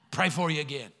 Pray for you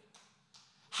again.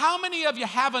 How many of you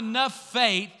have enough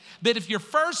faith that if your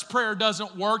first prayer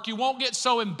doesn't work, you won't get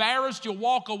so embarrassed, you'll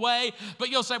walk away, but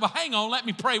you'll say, well, hang on, let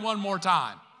me pray one more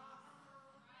time.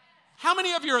 How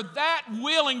many of you are that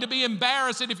willing to be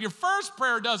embarrassed that if your first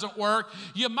prayer doesn't work,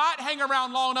 you might hang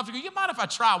around long enough to go, you mind if I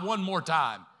try one more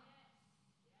time?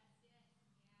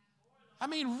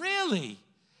 Really?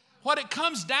 What it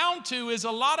comes down to is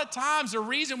a lot of times the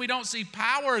reason we don't see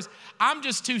power is I'm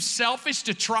just too selfish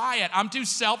to try it. I'm too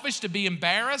selfish to be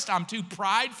embarrassed. I'm too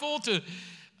prideful to,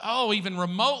 even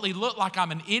remotely look like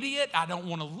I'm an idiot. I don't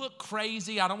want to look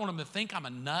crazy. I don't want them to think I'm a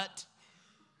nut.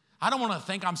 I don't want to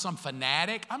think I'm some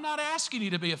fanatic. I'm not asking you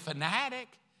to be a fanatic.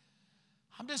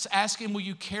 I'm just asking, will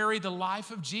you carry the life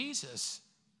of Jesus?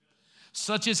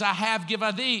 Such as I have, give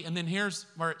I thee. And then here's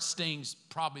where it stings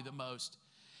probably the most.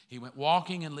 He went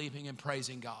walking and leaping and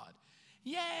praising God.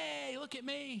 Yay, look at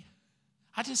me.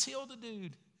 I just healed a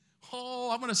dude. Oh,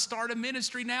 I'm going to start a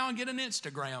ministry now and get an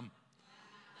Instagram.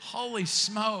 Holy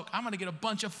smoke, I'm going to get a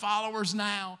bunch of followers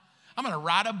now. I'm going to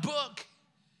write a book.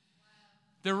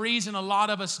 The reason a lot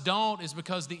of us don't is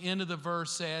because the end of the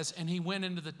verse says, and he went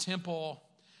into the temple,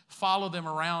 followed them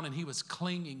around, and he was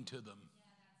clinging to them.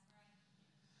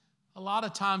 A lot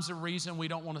of times the reason we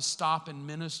don't want to stop and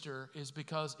minister is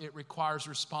because it requires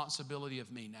responsibility of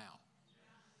me now.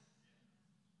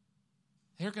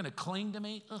 They're going to cling to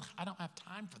me? Ugh, I don't have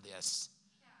time for this.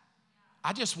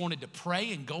 I just wanted to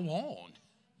pray and go on.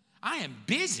 I am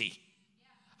busy.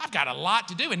 I've got a lot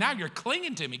to do, and now you're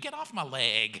clinging to me. Get off my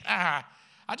leg. I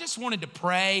just wanted to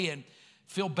pray and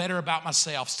feel better about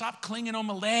myself. Stop clinging on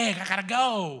my leg. I got to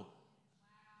go.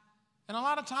 And a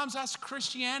lot of times that's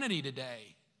Christianity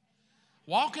today.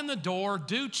 Walk in the door,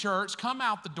 do church, come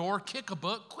out the door, kick a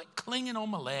book, quit clinging on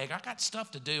my leg. I got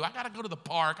stuff to do. I got to go to the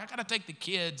park. I got to take the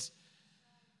kids.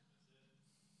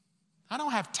 I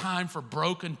don't have time for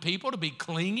broken people to be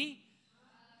clingy.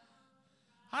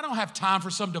 I don't have time for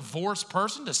some divorced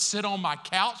person to sit on my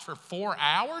couch for 4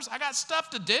 hours. I got stuff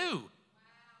to do.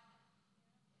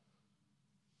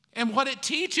 And what it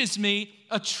teaches me,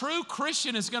 a true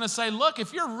Christian is going to say, look,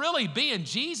 if you're really being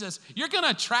Jesus, you're going to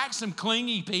attract some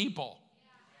clingy people.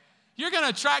 You're going to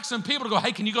attract some people to go,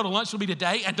 hey, can you go to lunch with me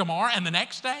today and tomorrow and the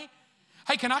next day?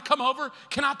 Hey, can I come over?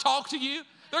 Can I talk to you?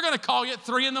 They're going to call you at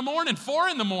 3 in the morning, 4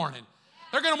 in the morning.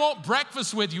 They're going to want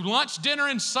breakfast with you, lunch, dinner,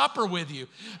 and supper with you.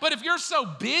 But if you're so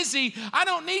busy, I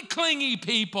don't need clingy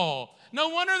people. No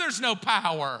wonder there's no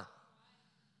power.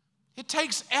 It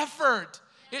takes effort.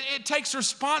 It takes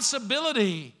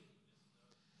responsibility.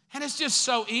 And it's just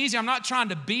so easy. I'm not trying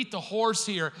to beat the horse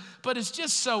here, but it's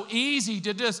just so easy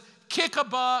to just kick a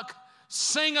buck,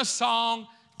 sing a song,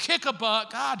 kick a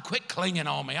buck. God, quit clinging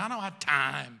on me. I don't have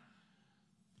time.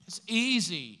 It's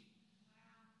easy.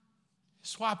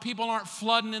 It's why people aren't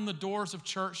flooding in the doors of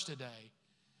church today,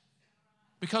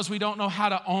 because we don't know how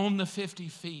to own the 50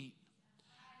 feet.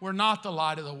 We're not the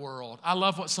light of the world. I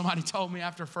love what somebody told me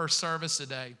after first service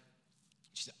today.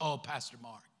 She said, oh, Pastor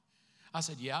Mark. I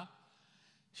said, yeah.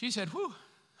 She said, whew,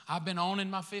 I've been owning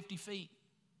my 50 feet.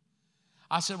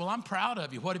 I said, well, I'm proud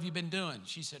of you. What have you been doing?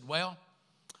 She said, well,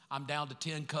 I'm down to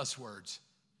 10 cuss words.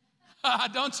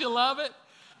 Don't you love it?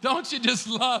 Don't you just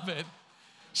love it?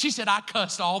 She said, I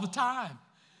cussed all the time.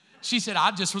 She said,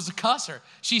 I just was a cusser.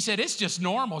 She said, it's just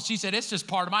normal. She said, it's just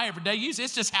part of my everyday use.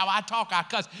 It's just how I talk, I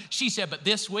cuss. She said, but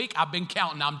this week I've been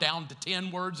counting. I'm down to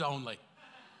 10 words only.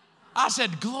 I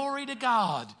said, glory to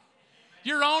God.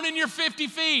 You're owning your 50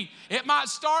 feet. It might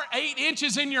start 8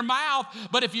 inches in your mouth,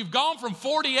 but if you've gone from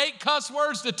 48 cuss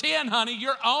words to 10, honey,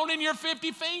 you're owning your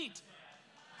 50 feet.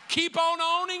 Keep on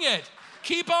owning it.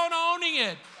 Keep on owning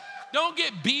it. Don't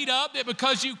get beat up that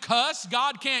because you cuss,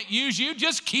 God can't use you.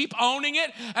 Just keep owning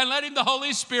it and letting the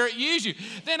Holy Spirit use you.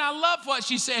 Then I love what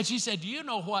she said. She said, do you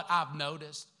know what I've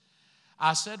noticed?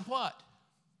 I said, what?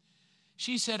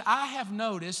 She said, I have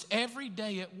noticed every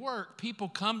day at work, people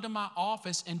come to my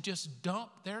office and just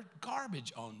dump their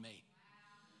garbage on me.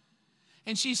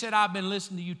 And she said, I've been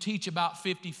listening to you teach about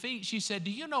 50 feet. She said,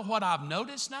 do you know what I've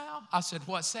noticed now? I said,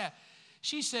 what's that?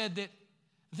 She said that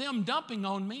them dumping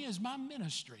on me is my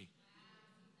ministry.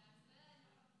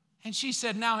 And she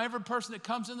said, now every person that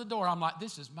comes in the door, I'm like,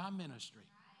 this is my ministry.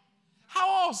 How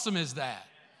awesome is that?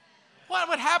 What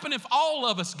would happen if all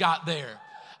of us got there?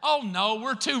 Oh no,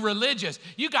 we're too religious.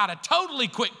 You got to totally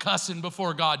quit cussing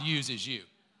before God uses you.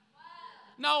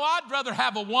 No, I'd rather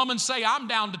have a woman say, I'm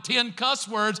down to 10 cuss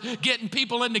words, getting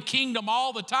people in the kingdom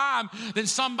all the time, than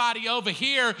somebody over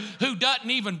here who doesn't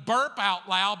even burp out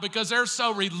loud because they're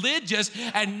so religious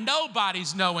and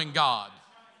nobody's knowing God.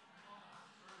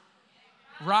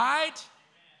 Right?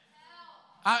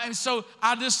 And so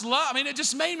I just love, it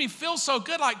just made me feel so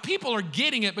good, like people are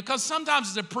getting it, because sometimes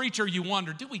as a preacher you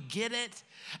wonder, do we get it?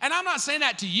 And I'm not saying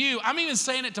that to you. I'm even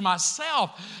saying it to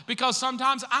myself, because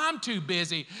sometimes I'm too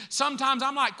busy. Sometimes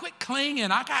I'm like, quit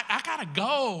clinging. I got to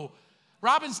go.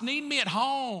 Robin's needing me at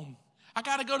home. I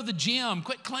got to go to the gym.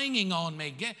 Quit clinging on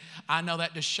me. I know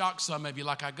that just shocks some of you,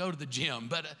 like I go to the gym,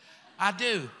 but I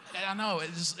do. I know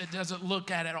it doesn't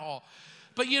look at it all.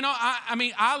 But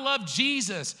I love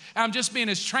Jesus. I'm just being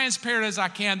as transparent as I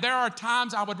can. There are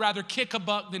times I would rather kick a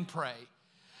buck than pray.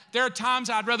 There are times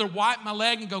I'd rather wipe my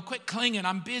leg and go, quit clinging,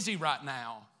 I'm busy right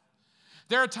now.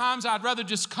 There are times I'd rather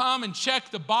just come and check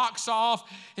the box off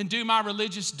and do my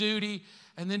religious duty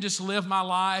and then just live my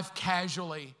life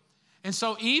casually. And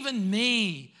so even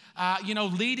me,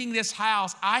 leading this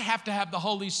house, I have to have the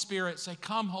Holy Spirit say,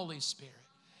 come, Holy Spirit,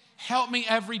 help me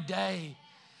every day.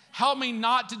 Help me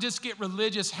not to just get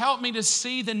religious. Help me to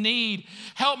see the need.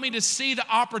 Help me to see the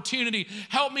opportunity.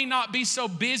 Help me not be so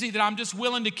busy that I'm just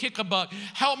willing to kick a buck.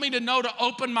 Help me to know to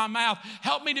open my mouth.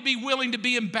 Help me to be willing to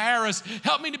be embarrassed.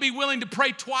 Help me to be willing to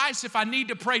pray twice if I need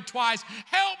to pray twice.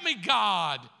 Help me,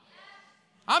 God.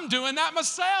 I'm doing that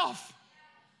myself.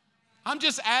 I'm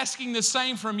just asking the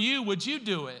same from you. Would you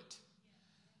do it?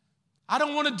 I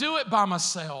don't want to do it by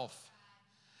myself.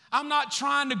 I'm not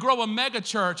trying to grow a mega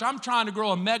church. I'm trying to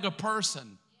grow a mega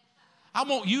person. I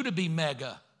want you to be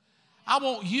mega. I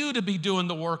want you to be doing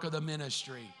the work of the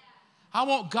ministry. I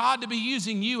want God to be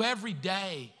using you every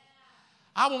day.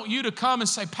 I want you to come and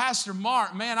say, Pastor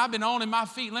Mark, man, I've been owning my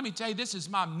feet. Let me tell you, this is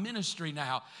my ministry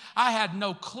now. I had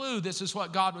no clue this is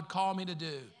what God would call me to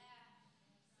do.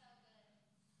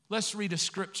 Let's read a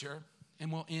scripture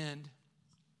and we'll end.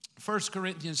 1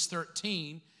 Corinthians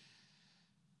 13.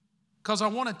 Because I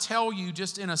want to tell you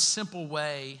just in a simple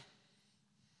way,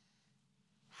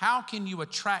 how can you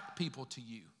attract people to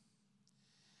you?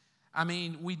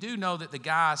 We do know that the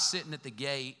guy sitting at the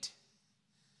gate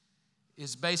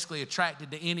is basically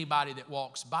attracted to anybody that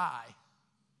walks by.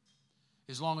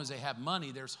 As long as they have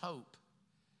money, there's hope.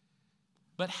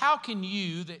 But how can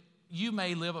you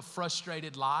may live a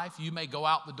frustrated life. You may go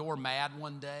out the door mad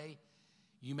one day.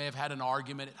 You may have had an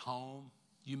argument at home.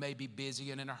 You may be busy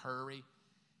and in a hurry.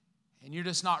 And you're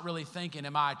just not really thinking,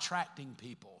 am I attracting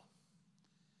people?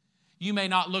 You may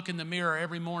not look in the mirror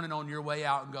every morning on your way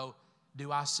out and go,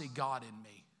 do I see God in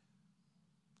me?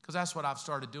 Because that's what I've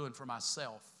started doing for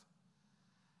myself.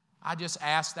 I just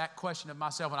ask that question of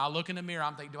myself. When I look in the mirror,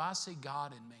 I'm thinking, do I see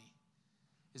God in me?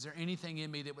 Is there anything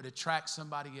in me that would attract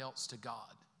somebody else to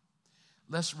God?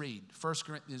 Let's read 1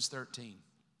 Corinthians 13.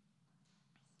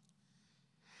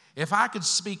 If I could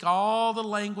speak all the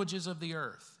languages of the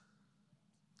earth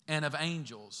and of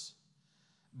angels,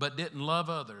 but didn't love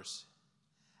others,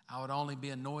 I would only be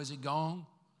a noisy gong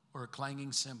or a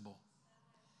clanging cymbal.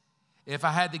 If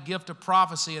I had the gift of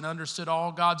prophecy and understood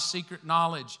all God's secret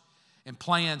knowledge and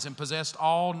plans and possessed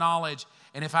all knowledge,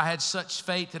 and if I had such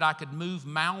faith that I could move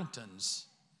mountains,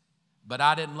 but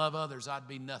I didn't love others, I'd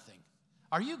be nothing.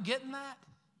 Are you getting that?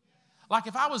 Like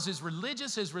if I was as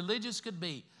religious could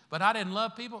be, but I didn't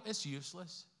love people, it's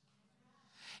useless.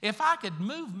 If I could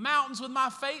move mountains with my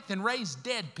faith and raise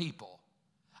dead people,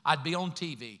 I'd be on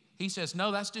TV. He says,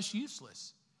 no, that's just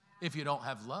useless if you don't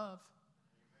have love.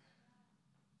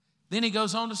 Then he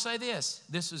goes on to say this.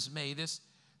 This is me. This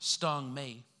stung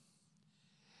me.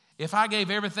 If I gave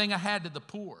everything I had to the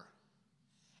poor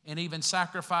and even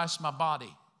sacrificed my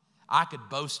body, I could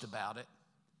boast about it.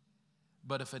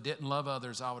 But if I didn't love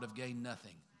others, I would have gained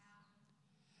nothing.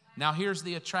 Now here's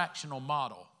the attractional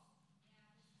model.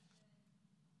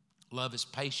 Love is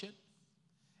patient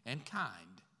and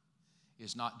kind,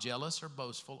 is not jealous or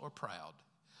boastful or proud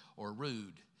or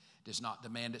rude, does not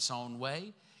demand its own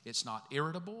way, it's not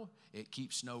irritable, it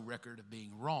keeps no record of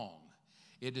being wrong.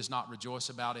 It does not rejoice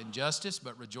about injustice,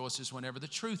 but rejoices whenever the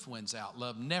truth wins out.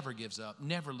 Love never gives up,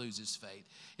 never loses faith,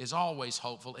 is always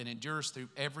hopeful, and endures through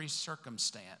every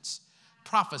circumstance.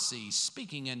 Prophecy,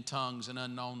 speaking in tongues and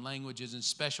unknown languages, and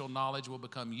special knowledge will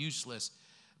become useless,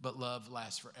 but love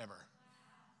lasts forever.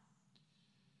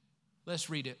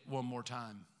 Let's read it one more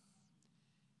time.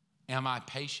 Am I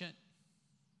patient?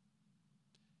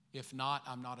 If not,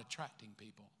 I'm not attracting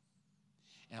people.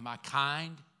 Am I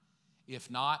kind?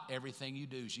 If not, everything you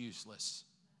do is useless.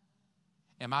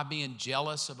 Am I being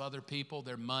jealous of other people,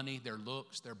 their money, their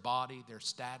looks, their body, their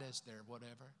status, their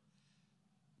whatever?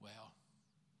 Well,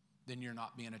 then you're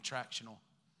not being attractional.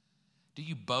 Do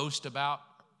you boast about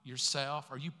yourself?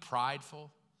 Are you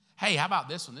prideful? Hey, how about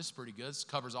this one? This is pretty good. This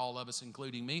covers all of us,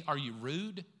 including me. Are you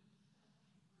rude?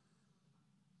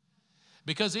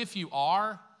 Because if you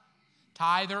are,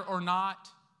 tither or not,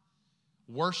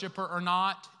 worshiper or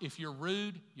not, if you're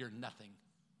rude, you're nothing.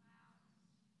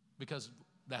 Because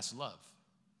that's love.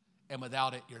 And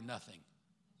without it, you're nothing.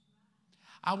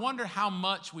 I wonder how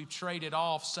much we've traded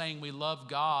off saying we love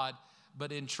God,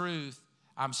 but in truth,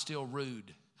 I'm still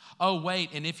rude. Oh, wait,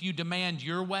 and if you demand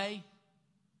your way,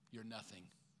 you're nothing.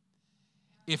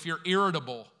 If you're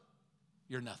irritable,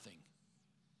 you're nothing.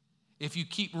 If you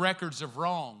keep records of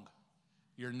wrong,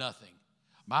 you're nothing.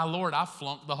 My Lord, I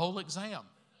flunked the whole exam.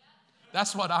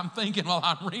 That's what I'm thinking while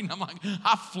I'm reading. I'm like,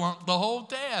 I flunked the whole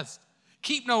test.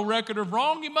 Keep no record of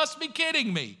wrong? You must be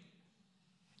kidding me.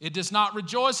 It does not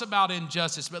rejoice about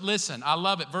injustice. But listen, I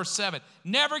love it. Verse 7,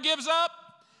 never gives up,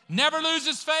 never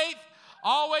loses faith,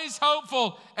 always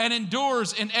hopeful, and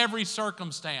endures in every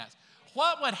circumstance.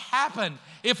 What would happen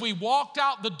if we walked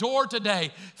out the door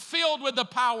today filled with the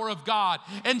power of God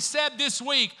and said this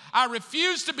week, I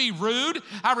refuse to be rude,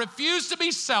 I refuse to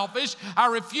be selfish, I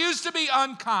refuse to be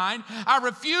unkind, I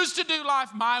refuse to do life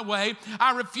my way,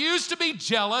 I refuse to be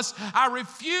jealous, I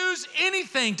refuse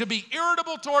anything to be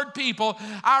irritable toward people,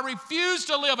 I refuse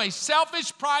to live a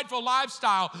selfish, prideful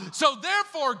lifestyle. So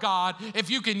therefore, God, if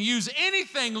you can use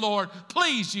anything, Lord,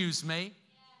 please use me.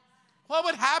 What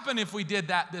would happen if we did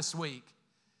that this week?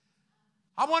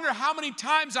 I wonder how many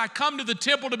times I come to the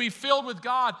temple to be filled with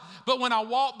God, but when I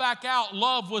walk back out,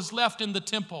 love was left in the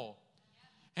temple.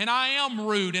 And I am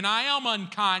rude, and I am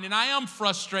unkind, and I am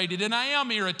frustrated, and I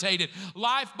am irritated.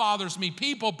 Life bothers me,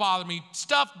 people bother me,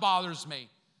 stuff bothers me.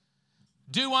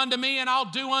 Do unto me, and I'll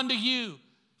do unto you.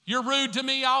 You're rude to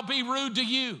me, I'll be rude to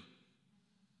you.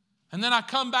 And then I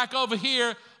come back over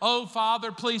here, oh,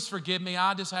 Father, please forgive me.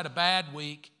 I just had a bad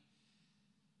week.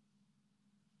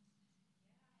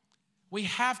 We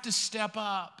have to step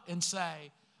up and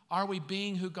say, are we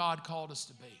being who God called us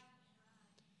to be?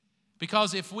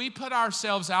 Because if we put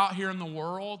ourselves out here in the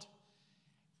world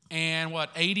and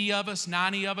 80 of us,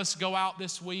 90 of us go out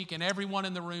this week and everyone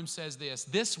in the room says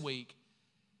this week,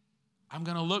 I'm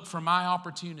going to look for my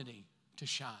opportunity to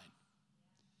shine.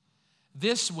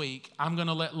 This week, I'm going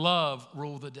to let love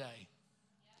rule the day.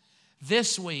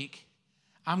 This week,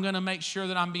 I'm going to make sure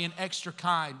that I'm being extra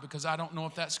kind because I don't know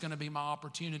if that's going to be my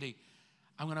opportunity.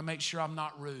 I'm going to make sure I'm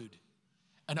not rude.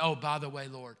 And oh, by the way,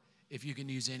 Lord, if you can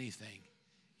use anything,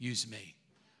 use me.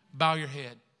 Bow your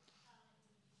head.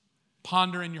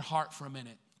 Ponder in your heart for a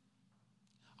minute.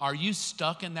 Are you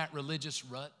stuck in that religious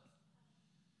rut?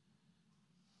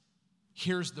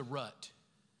 Here's the rut.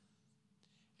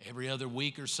 Every other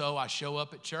week or so, I show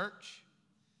up at church.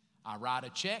 I write a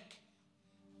check.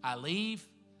 I leave.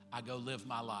 I go live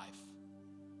my life.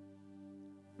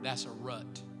 That's a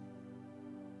rut.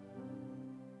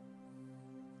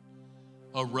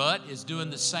 A rut is doing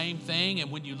the same thing,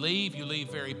 and when you leave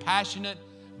very passionate,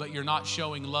 but you're not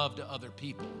showing love to other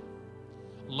people.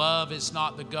 Love is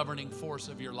not the governing force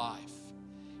of your life.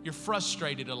 You're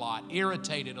frustrated a lot,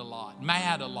 irritated a lot,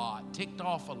 mad a lot, ticked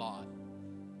off a lot.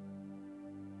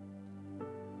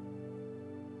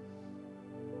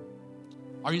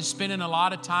 Are you spending a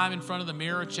lot of time in front of the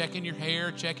mirror, checking your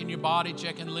hair, checking your body,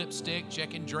 checking lipstick,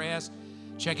 checking dress,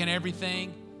 checking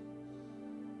everything?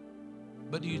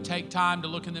 But do you take time to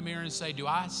look in the mirror and say, do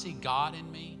I see God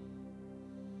in me?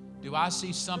 Do I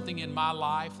see something in my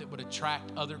life that would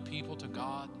attract other people to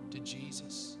God, to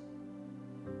Jesus?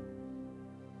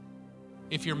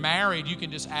 If you're married, you can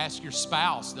just ask your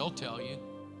spouse. They'll tell you.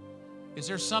 Is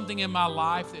there something in my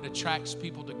life that attracts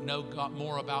people to know God,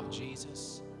 more about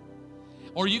Jesus?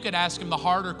 Or you could ask them the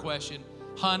harder question,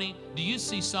 honey, do you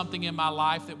see something in my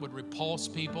life that would repulse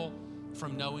people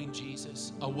from knowing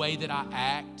Jesus? A way that I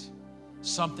act,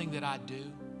 something that I do?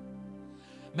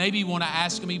 Maybe you want to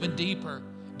ask them even deeper.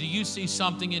 Do you see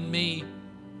something in me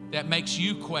that makes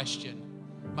you question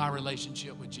my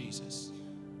relationship with Jesus?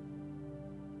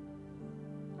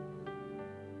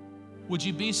 Would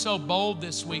you be so bold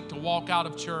this week to walk out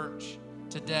of church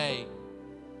today,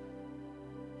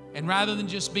 and rather than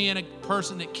just being a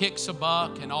person that kicks a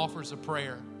buck and offers a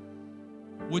prayer,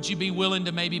 would you be willing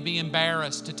to maybe be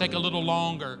embarrassed, to take a little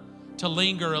longer, to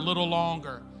linger a little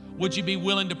longer? Would you be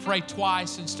willing to pray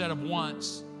twice instead of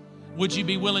once? Would you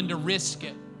be willing to risk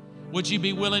it? Would you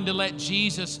be willing to let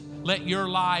Jesus, let your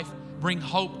life bring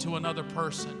hope to another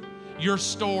person? Your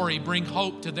story bring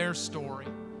hope to their story.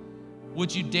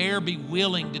 Would you dare be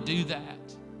willing to do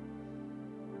that?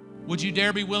 Would you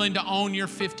dare be willing to own your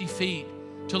 50 feet,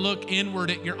 to look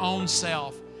inward at your own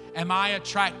self? Am I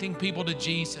attracting people to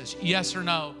Jesus? Yes or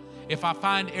no? If I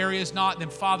find areas not, then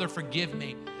Father, forgive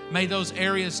me. May those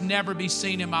areas never be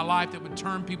seen in my life that would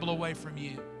turn people away from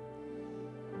you.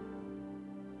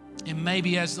 And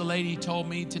maybe as the lady told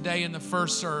me today in the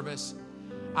first service,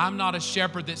 I'm not a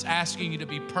shepherd that's asking you to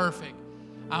be perfect.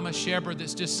 I'm a shepherd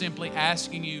that's just simply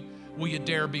asking you, will you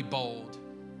dare be bold?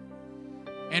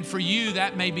 And for you,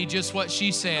 that may be just what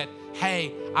she said.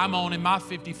 Hey, I'm owning my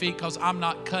 50 feet because I'm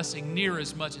not cussing near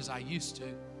as much as I used to.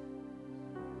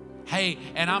 Hey,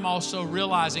 and I'm also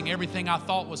realizing everything I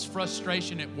thought was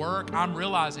frustration at work, I'm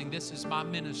realizing this is my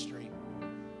ministry.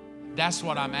 That's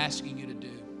what I'm asking you to do.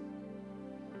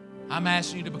 I'm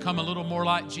asking you to become a little more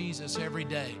like Jesus every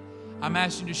day. I'm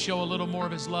asking you to show a little more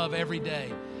of His love every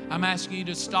day. I'm asking you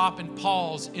to stop and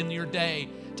pause in your day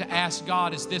to ask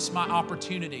God, is this my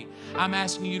opportunity? I'm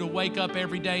asking you to wake up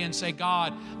every day and say,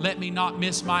 God, let me not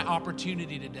miss my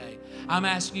opportunity today. I'm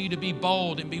asking you to be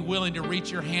bold and be willing to reach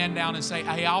your hand down and say,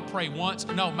 hey, I'll pray once.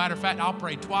 No, matter of fact, I'll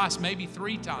pray twice, maybe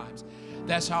 3 times.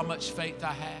 That's how much faith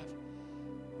I have.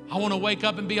 I want to wake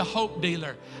up and be a hope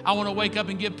dealer. I want to wake up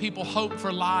and give people hope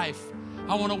for life.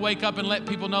 I want to wake up and let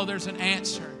people know there's an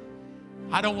answer.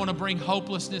 I don't want to bring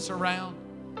hopelessness around.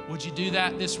 Would you do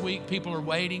that this week? People are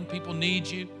waiting. People need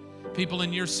you. People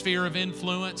in your sphere of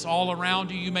influence all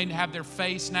around you. You may have their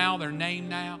face now, their name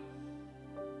now.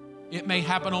 It may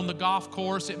happen on the golf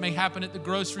course. It may happen at the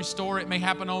grocery store. It may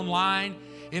happen online.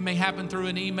 It may happen through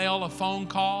an email, a phone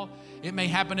call. It may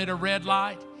happen at a red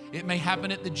light. It may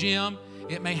happen at the gym.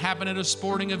 It may happen at a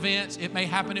sporting event. It may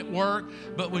happen at work.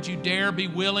 But would you dare be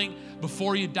willing,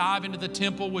 before you dive into the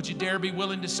temple, would you dare be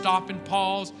willing to stop and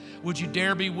pause? Would you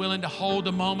dare be willing to hold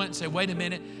a moment and say, wait a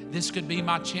minute, this could be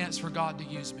my chance for God to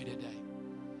use me today?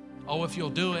 Oh, if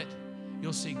you'll do it,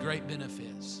 you'll see great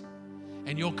benefits.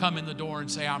 And you'll come in the door and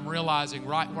say, I'm realizing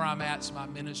right where I'm at is my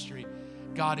ministry.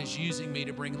 God is using me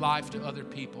to bring life to other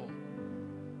people.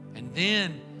 And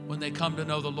then when they come to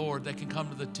know the Lord, they can come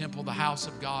to the temple, the house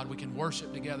of God. We can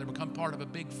worship together, become part of a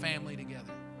big family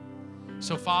together.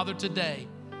 So, Father, today,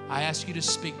 I ask you to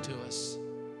speak to us.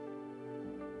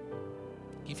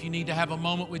 If you need to have a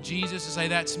moment with Jesus and say,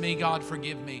 that's me, God,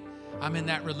 forgive me. I'm in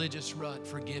that religious rut,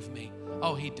 forgive me.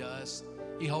 Oh, He does.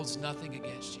 He holds nothing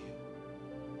against you.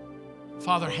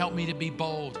 Father, help me to be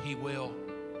bold. He will.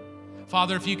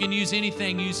 Father, if you can use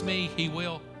anything, use me. He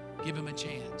will. Give him a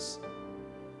chance.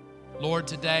 Lord,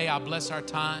 today I bless our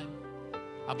time.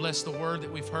 I bless the word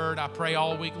that we've heard. I pray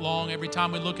all week long, every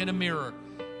time we look in a mirror,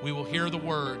 we will hear the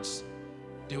words,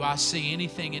 do I see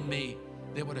anything in me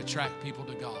that would attract people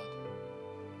to God?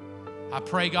 I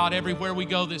pray, God, everywhere we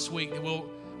go this week, that we'll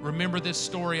remember this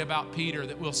story about Peter,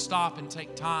 that we'll stop and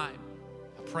take time.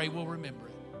 I pray we'll remember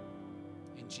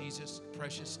it. In Jesus'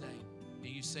 precious name, may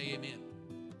you say amen.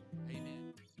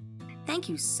 Amen. Thank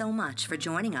you so much for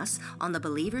joining us on the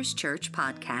Believers Church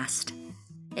podcast.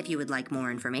 If you would like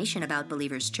more information about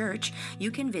Believers Church,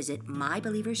 you can visit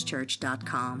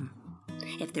mybelieverschurch.com.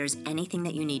 If there's anything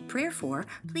that you need prayer for,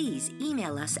 please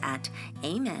email us at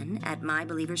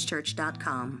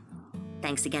amen@mybelieverschurch.com.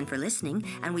 Thanks again for listening,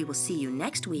 and we will see you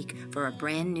next week for a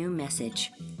brand new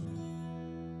message.